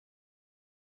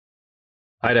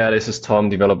Hi there, this is Tom,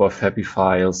 developer of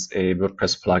HappyFiles, a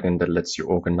WordPress plugin that lets you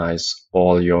organize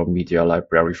all your media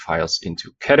library files into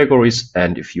categories.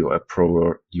 And if you're a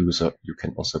pro user, you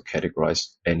can also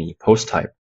categorize any post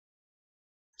type.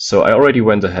 So I already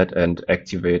went ahead and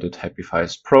activated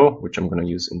HappyFiles Pro, which I'm going to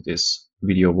use in this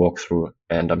video walkthrough.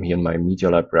 And I'm here in my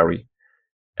media library.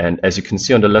 And as you can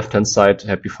see on the left-hand side,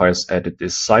 HappyFiles added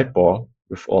this sidebar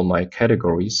with all my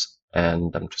categories.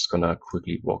 And I'm just going to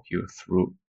quickly walk you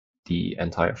through the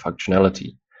entire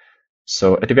functionality.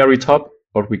 So at the very top,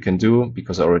 what we can do,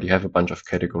 because I already have a bunch of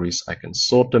categories, I can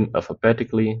sort them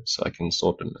alphabetically. So I can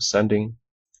sort them ascending.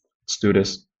 Let's do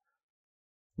this.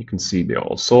 You can see they're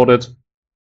all sorted.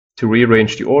 To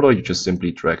rearrange the order, you just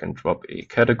simply drag and drop a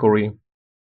category.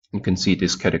 You can see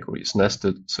this category is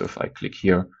nested. So if I click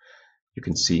here, you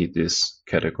can see this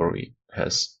category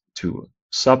has two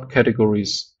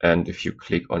subcategories. And if you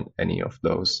click on any of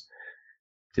those,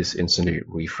 this instantly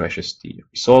refreshes the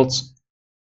results.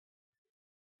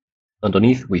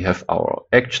 Underneath, we have our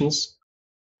actions.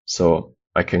 So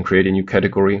I can create a new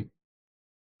category.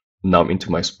 Now I'm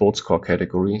into my sports car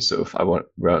category. So if I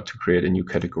were to create a new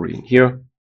category in here,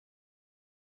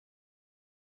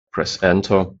 press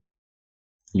enter,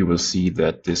 you will see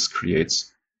that this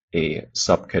creates a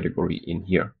subcategory in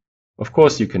here. Of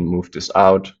course, you can move this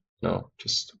out. No,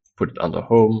 just put it under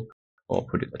home or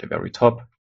put it at the very top,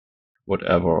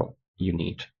 whatever you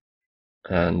need.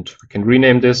 And we can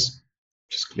rename this.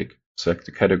 Just select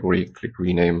the category, click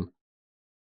rename,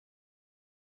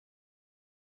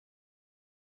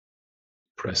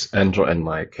 press enter, and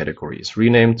my category is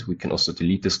renamed. We can also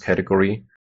delete this category.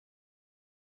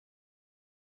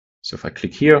 So if I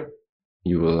click here,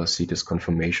 you will see this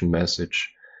confirmation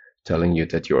message telling you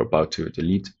that you're about to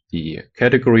delete the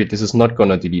category. This is not going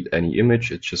to delete any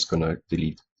image. It's just going to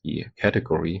delete the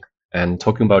category. And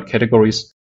talking about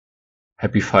categories,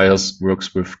 HappyFiles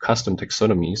works with custom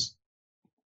taxonomies,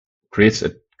 creates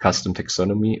a custom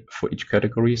taxonomy for each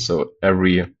category. So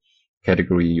every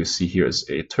category you see here is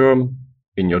a term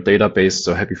in your database.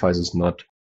 So HappyFiles is not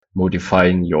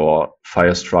modifying your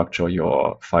file structure,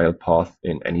 your file path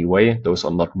in any way. Those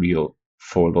are not real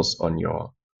folders on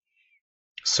your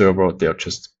server. They're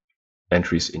just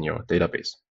entries in your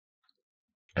database.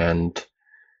 And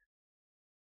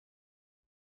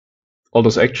all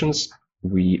those actions,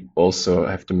 we also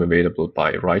have them available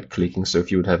by right-clicking. So if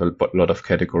you would have a lot of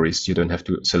categories, you don't have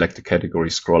to select the category,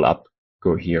 scroll up,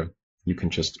 go here. You can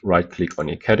just right-click on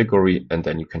a category, and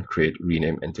then you can create,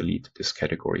 rename, and delete this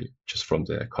category just from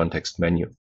the context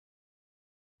menu.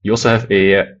 You also have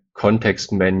a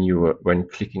context menu when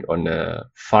clicking on a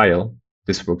file.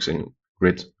 This works in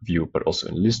grid view, but also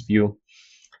in list view.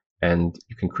 And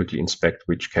you can quickly inspect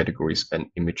which categories an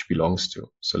image belongs to.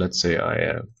 So let's say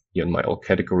I here in my all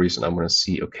categories, and I'm going to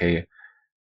see, okay,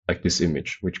 like this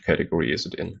image, which category is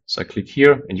it in? So I click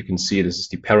here, and you can see this is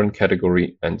the parent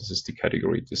category, and this is the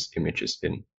category this image is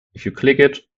in. If you click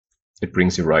it, it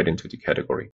brings you right into the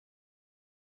category.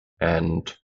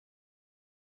 And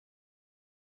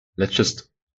let's just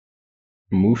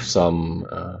move some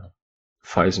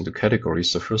files into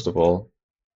categories. So first of all,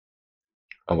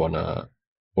 I want to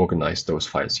organize those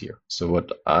files here. So what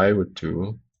I would do,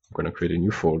 I'm going to create a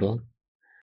new folder,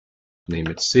 name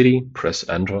it city, press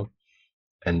enter,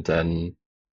 and then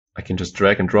I can just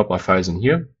drag and drop my files in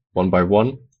here one by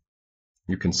one.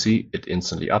 You can see it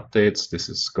instantly updates. This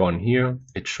is gone here.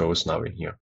 It shows now in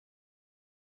here.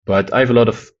 But I have a lot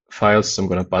of files, so I'm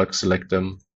going to bulk select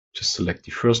them. Just select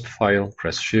the first file,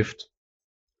 press Shift,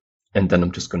 and then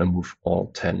I'm just going to move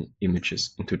all 10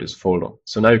 images into this folder.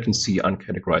 So now you can see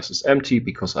uncategorized is empty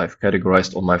because I've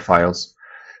categorized all my files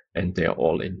and they're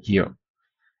all in here.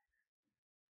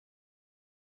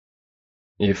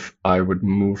 If I would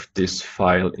move this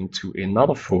file into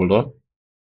another folder,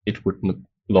 it would no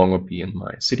longer be in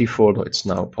my city folder. It's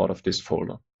now part of this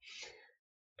folder.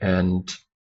 And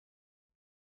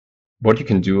what you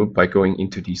can do by going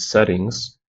into these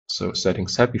settings, so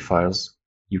settings HappyFiles,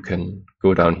 you can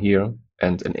go down here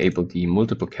and enable the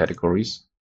multiple categories,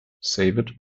 save it.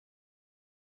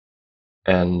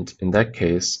 And in that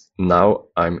case, now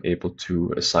I'm able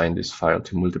to assign this file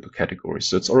to multiple categories.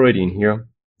 So it's already in here.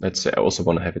 Let's say I also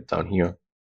want to have it down here.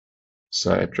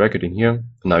 So I drag it in here, and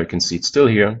now you can see it's still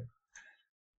here.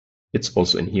 It's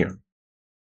also in here.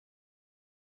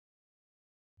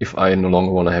 If I no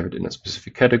longer want to have it in a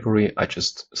specific category, I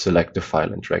just select the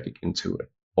file and drag it into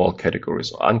all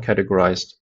categories or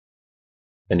uncategorized.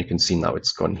 And you can see now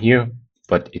it's gone here,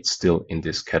 but it's still in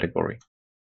this category.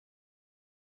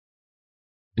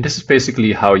 And this is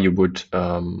basically how you would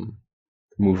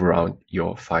move around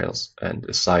your files and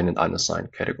assign and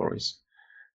unassign categories.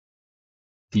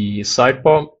 The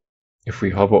sidebar, if we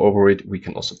hover over it, we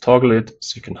can also toggle it.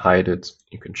 So you can hide it,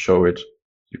 you can show it,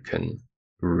 you can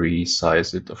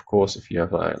resize it. Of course, if you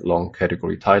have a long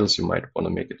category titles, you might want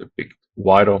to make it a bit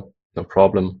wider, no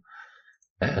problem.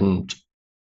 And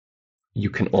you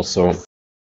can also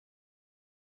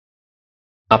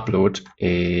upload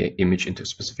a image into a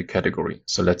specific category.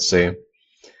 So let's say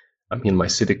I'm in my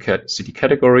city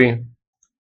category.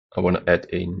 I want to add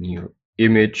a new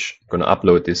image. I'm going to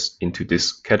upload this into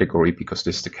this category because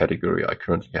this is the category I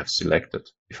currently have selected.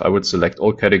 If I would select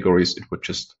all categories, it would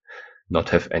just not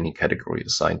have any category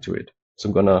assigned to it. So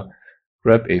I'm going to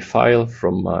grab a file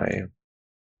from my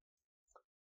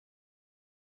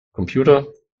computer,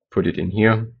 put it in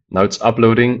here. Now it's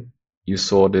uploading. You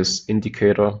saw this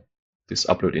indicator, this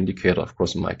upload indicator. Of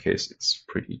course, in my case, it's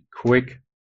pretty quick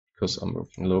because I'm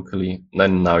working locally.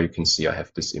 And now you can see I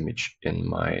have this image in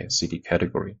my city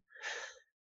category.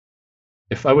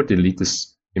 If I would delete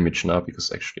this image now,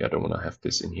 because actually I don't want to have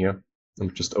this in here,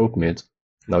 I'm just open it.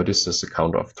 Now this is a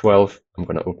counter of 12. I'm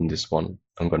going to open this one.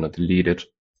 I'm going to delete it.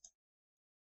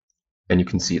 And you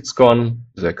can see it's gone.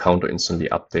 The counter instantly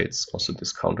updates. Also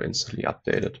this counter instantly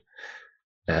updated.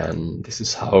 And this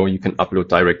is how you can upload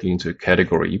directly into a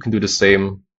category. You can do the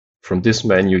same from this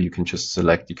menu. You can just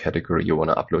select the category you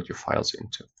want to upload your files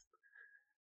into.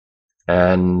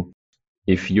 And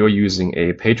if you're using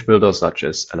a page builder such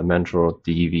as Elementor,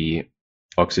 Divi,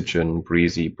 Oxygen,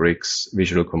 Brizy, Bricks,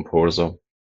 Visual Composer,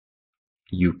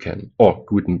 you can, or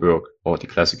Gutenberg, or the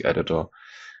classic editor.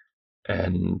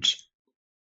 And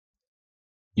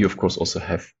you, of course, also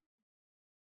have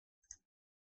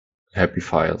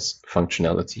HappyFiles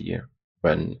functionality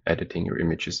when editing your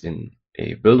images in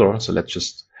a builder. So let's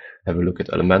just have a look at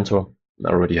Elementor. I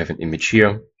already have an image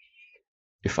here.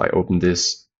 If I open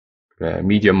this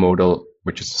media modal,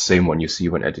 which is the same one you see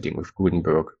when editing with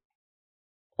Gutenberg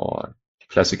or the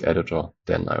classic editor,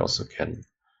 then I also can,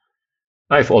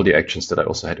 I have all the actions that I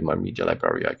also had in my media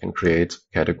library. I can create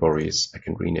categories, I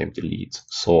can rename, delete,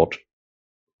 sort,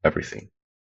 everything.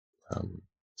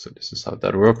 So this is how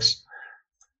that works.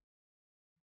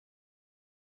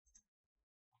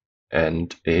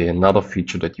 And another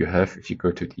feature that you have, if you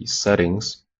go to the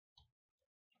settings,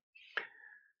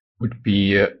 would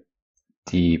be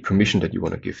the permission that you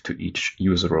want to give to each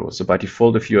user role. So by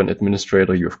default, if you're an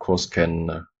administrator, you of course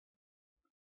can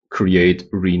create,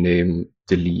 rename,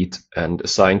 delete, and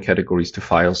assign categories to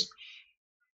files.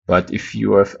 But if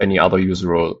you have any other user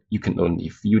role, you can only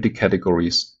view the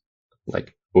categories,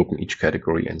 like open each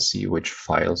category and see which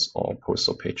files or posts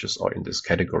or pages are in this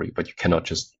category, but you cannot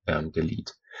just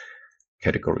delete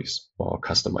categories or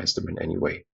customize them in any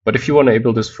way. But if you want to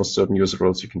enable this for certain user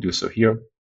roles, you can do so here.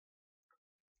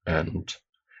 And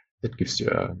that gives you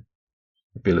an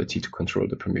ability to control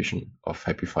the permission of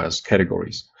HappyFiles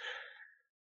categories.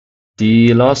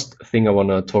 The last thing I want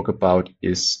to talk about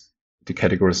is the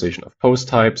categorization of post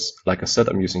types. Like I said,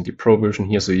 I'm using the Pro version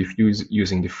here. So if you're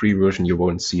using the free version, you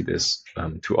won't see this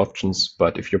two options.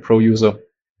 But if you're a Pro user,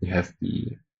 you have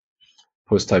the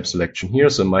post type selection here.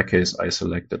 So in my case, I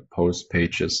selected post,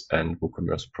 pages, and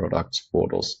WooCommerce products,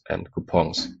 orders, and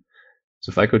coupons. So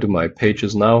if I go to my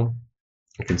pages now,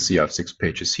 you can see I have 6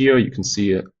 pages here. You can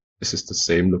see this is the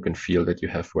same look and feel that you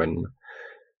have when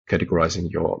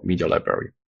categorizing your media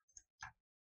library.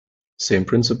 Same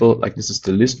principle, like this is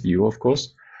the list view, of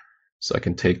course. So I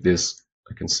can take this,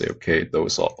 I can say, okay,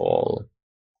 those are all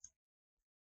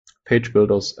page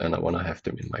builders, and I want to have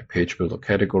them in my page builder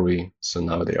category. So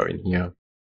now they are in here.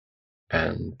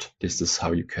 And this is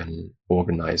how you can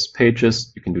organize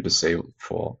pages. You can do the same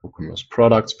for WooCommerce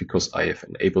products because I have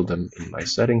enabled them in my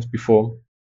settings before.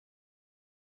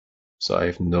 So I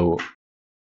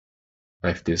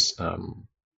have this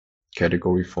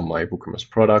category for my WooCommerce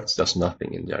products. There's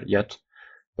nothing in there yet,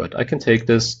 but I can take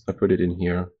this, I put it in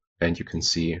here, and you can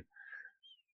see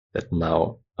that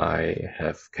now I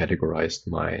have categorized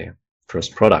my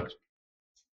first product.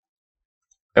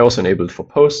 I also enabled for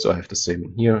posts, so I have the same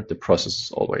in here. The process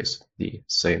is always the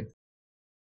same.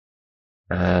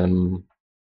 And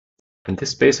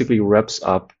this basically wraps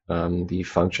up the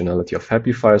functionality of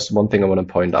HappyFiles. One thing I want to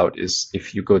point out is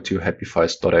if you go to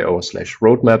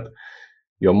happyfiles.io/roadmap,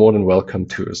 you're more than welcome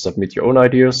to submit your own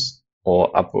ideas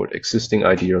or upload existing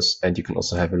ideas. And you can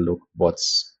also have a look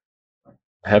what's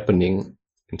happening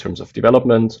in terms of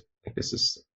development. This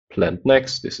is planned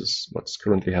next. This is what's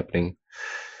currently happening.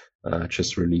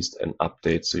 Just released an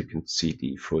update, so you can see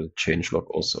the full changelog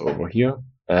also over here.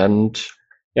 And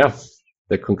yeah,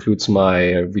 that concludes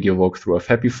my video walkthrough of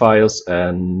HappyFiles.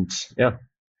 And yeah,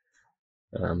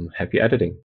 happy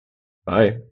editing.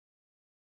 Bye.